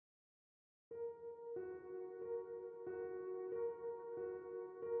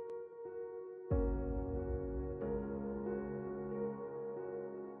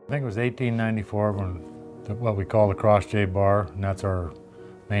think it was 1894 when what we call the Cross J Bar, and that's our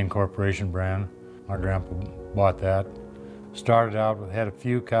main corporation brand. My grandpa bought that. Started out with, had a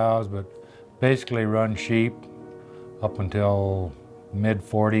few cows, but basically run sheep up until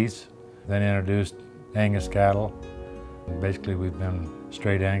mid-40s. Then introduced Angus cattle. And basically we've been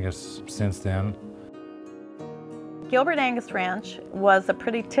straight Angus since then. Gilbert Angus Ranch was a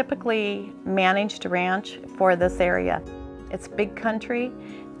pretty typically managed ranch for this area. It's big country,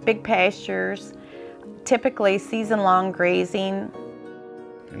 big pastures, typically season-long grazing.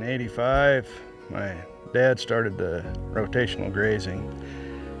 In '85, my dad started the rotational grazing.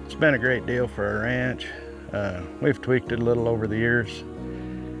 It's been a great deal for our ranch. We've tweaked it a little over the years.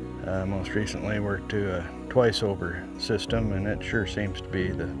 Most recently worked to a twice over system, and it sure seems to be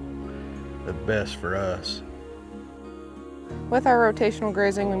the best for us. With our rotational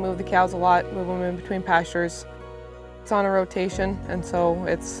grazing, we move the cows a lot, move them in between pastures. It's on a rotation, and so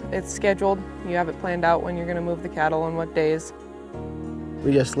it's scheduled. You have it planned out when you're going to move the cattle and what days.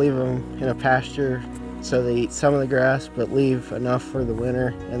 We just leave them in a pasture so they eat some of the grass, but leave enough for the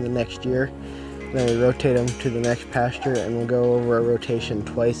winter and the next year. Then we rotate them to the next pasture, and we'll go over a rotation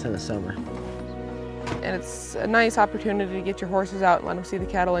twice in the summer. And it's a nice opportunity to get your horses out and let them see the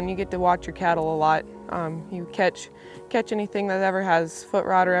cattle, and you get to watch your cattle a lot. You catch anything that ever has foot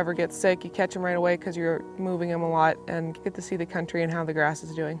rot or ever gets sick, you catch them right away because you're moving them a lot, and get to see the country and how the grass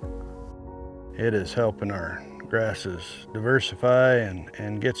is doing. It is helping our grasses diversify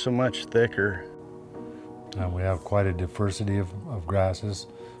and get so much thicker. We have quite a diversity of grasses.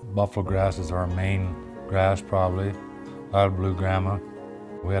 Buffalo grass is our main grass probably, a lot of blue grama.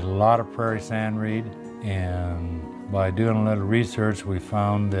 We had a lot of prairie sandreed, and by doing a little research we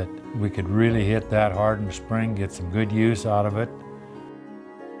found that we could really hit that hard in the spring, get some good use out of it.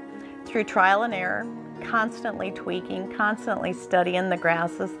 Through trial and error, constantly tweaking, constantly studying the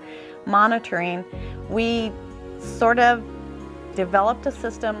grasses, monitoring, we sort of developed a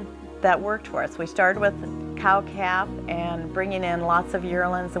system that worked for us. We started with cow-calf and bringing in lots of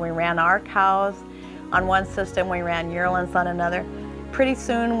yearlings, and we ran our cows on one system, we ran yearlings on another. Pretty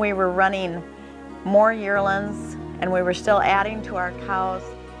soon we were running more yearlings, and we were still adding to our cows.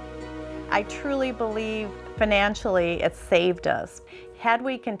 I truly believe financially it saved us. Had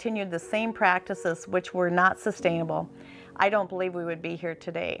we continued the same practices, which were not sustainable, I don't believe we would be here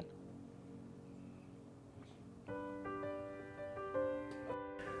today.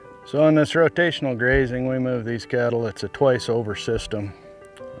 So on this rotational grazing, we move these cattle. It's a twice over system.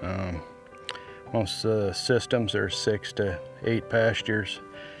 Most systems are 6 to 8 pastures.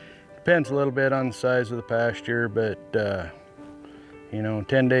 Depends a little bit on the size of the pasture, but you know,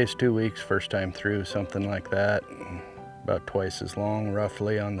 10 days, 2 weeks, first time through, something like that. About twice as long,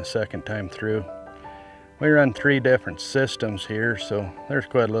 roughly, on the second time through. We run 3 different systems here, so there's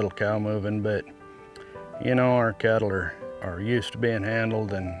quite a little cow moving, but you know, our cattle are used to being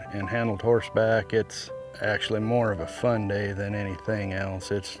handled and handled horseback. It's actually more of a fun day than anything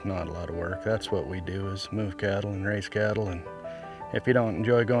else. It's not a lot of work. That's what we do, is move cattle and raise cattle, and if you don't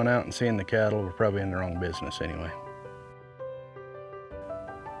enjoy going out and seeing the cattle, we're probably in the wrong business anyway.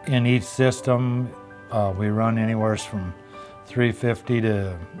 In each system, we run anywhere from 350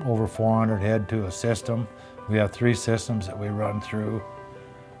 to over 400 head to a system. We have 3 systems that we run through.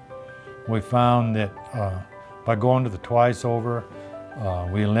 We found that by going to the twice over,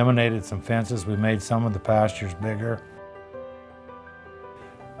 we eliminated some fences. We made some of the pastures bigger.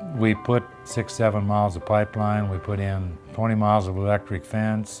 We put 6-7 miles of pipeline. We put in 20 miles of electric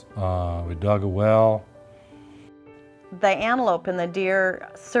fence. We dug a well. The antelope and the deer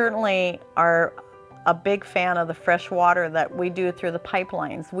certainly are a big fan of the fresh water that we do through the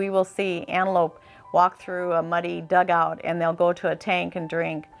pipelines. We will see antelope walk through a muddy dugout and they'll go to a tank and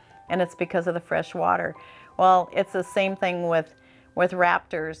drink, and it's because of the fresh water. Well, it's the same thing with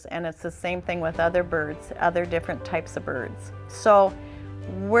raptors, and it's the same thing with other birds, other different types of birds. So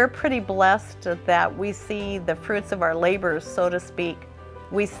we're pretty blessed that we see the fruits of our labors, so to speak.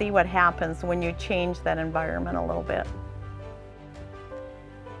 We see what happens when you change that environment a little bit.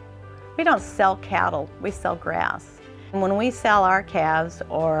 We don't sell cattle, we sell grass. And when we sell our calves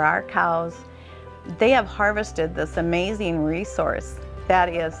or our cows, they have harvested this amazing resource that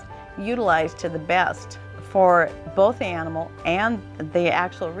is utilized to the best for both the animal and the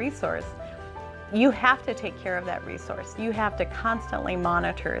actual resource. You have to take care of that resource. You have to constantly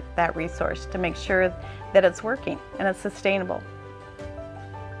monitor that resource to make sure that it's working and it's sustainable.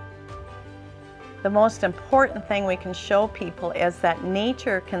 The most important thing we can show people is that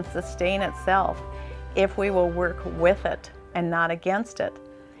nature can sustain itself if we will work with it and not against it.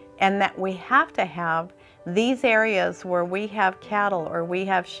 And that we have to have these areas where we have cattle or we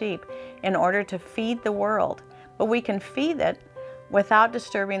have sheep in order to feed the world. But we can feed it without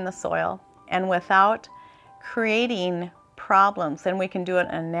disturbing the soil and without creating problems, and we can do it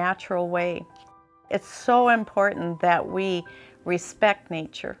in a natural way. It's so important that we respect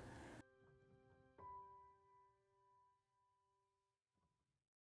nature